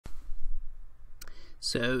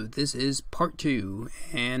So this is part 2,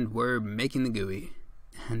 and we're making the GUI,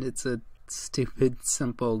 and it's a stupid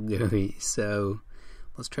simple GUI, so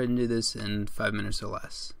let's try to do this in 5 minutes or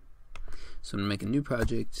less. So I'm going to make a new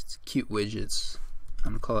project. It's cute widgets.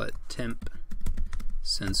 I'm going to call it temp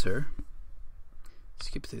sensor.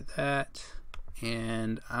 Skip through that,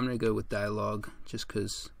 and I'm going to go with dialog just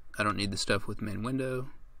because I don't need the stuff with main window.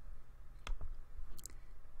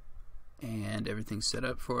 And everything's set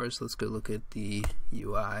up for us. Let's go look at the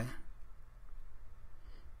UI.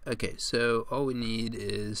 Okay, so all we need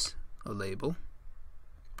is a label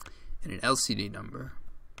and an LCD number,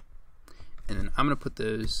 and then I'm going to put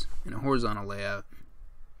those in a horizontal layout,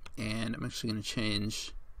 and I'm actually going to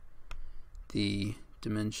change the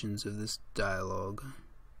dimensions of this dialog,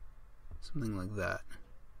 something like that.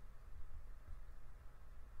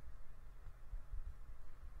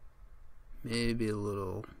 Maybe a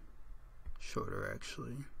little shorter,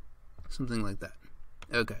 actually, something like that.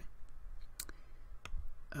 Okay.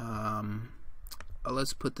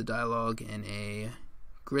 Let's put the dialog in a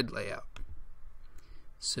grid layout.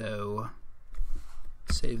 So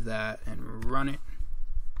save that and run it.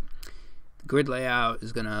 The grid layout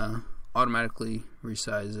is gonna automatically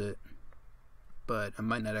resize it, but I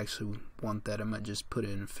might not actually want that. I might just put it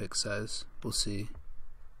in fixed size. We'll see.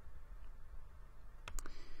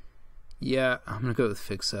 Yeah, I'm gonna go with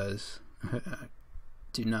fixed size. I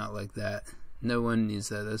do not like that. No one needs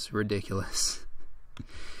that. That's ridiculous.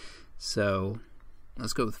 So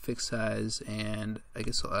let's go with fixed size, and I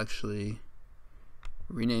guess I'll actually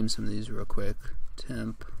rename some of these real quick.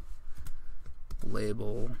 Temp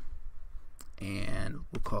label, and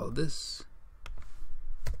we'll call this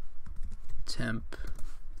temp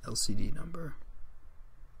LCD number.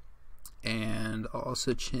 And I'll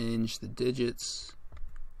also change the digits.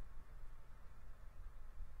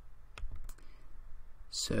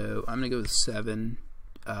 So I'm gonna go with 7,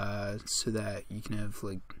 so that you can have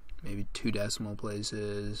like maybe 2 decimal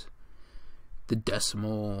places, the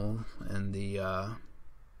decimal and the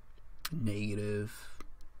negative.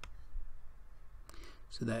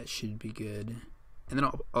 So that should be good. And then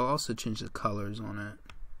I'll also change the colors on it.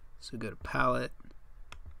 So go to palette.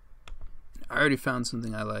 I already found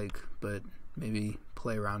something I like, but maybe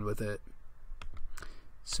play around with it.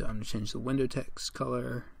 So I'm gonna change the window text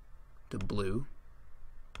color to blue.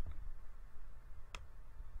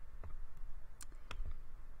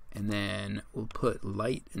 And then we'll put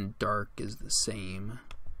light and dark is the same.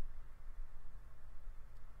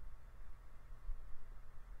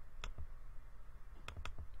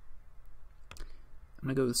 I'm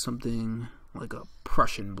gonna go with something like a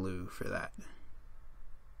Prussian blue for that.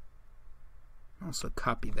 Also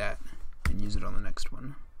copy that and use it on the next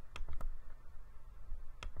one.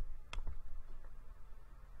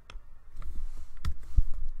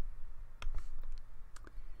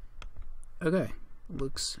 Okay.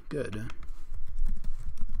 Looks good.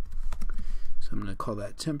 So I'm going to call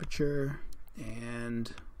that temperature,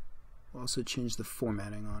 and we'll also change the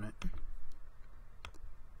formatting on it.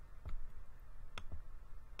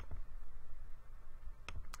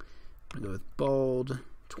 I'm going to go with bold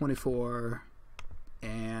 24,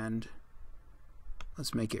 and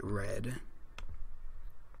let's make it red.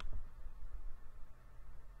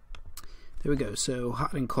 There we go. So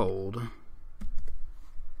hot and cold.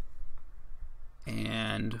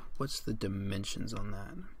 And what's the dimensions on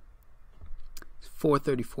that? It's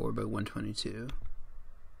 434 by 122.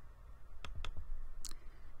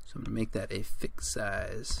 So I'm going to make that a fixed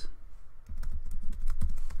size.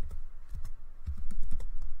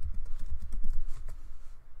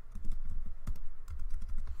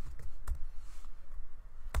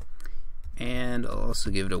 And I'll also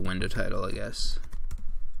give it a window title, I guess.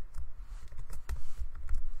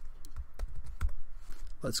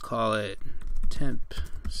 Let's call it temp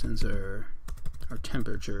sensor, or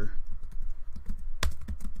temperature.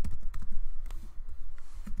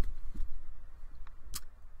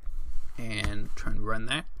 And try and run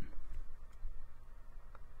that.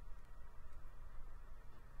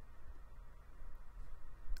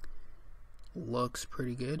 Looks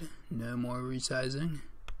pretty good. No more resizing.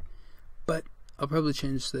 But I'll probably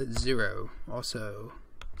change that 0 also.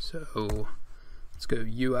 So let's go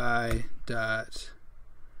UI dot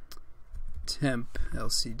temp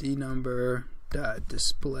LCD number dot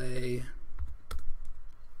display,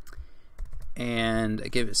 and I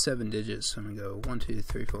gave it 7 digits, so I'm gonna go 1 2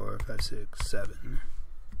 3 4 5 6 7,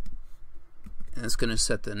 and it's gonna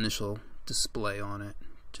set the initial display on it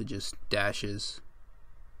to just dashes.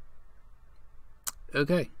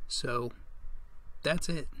 Okay, so that's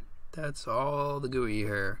it. That's all the GUI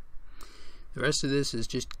here. The rest of this is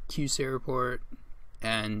just QSerialPort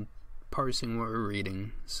and parsing what we're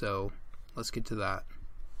reading, so let's get to that.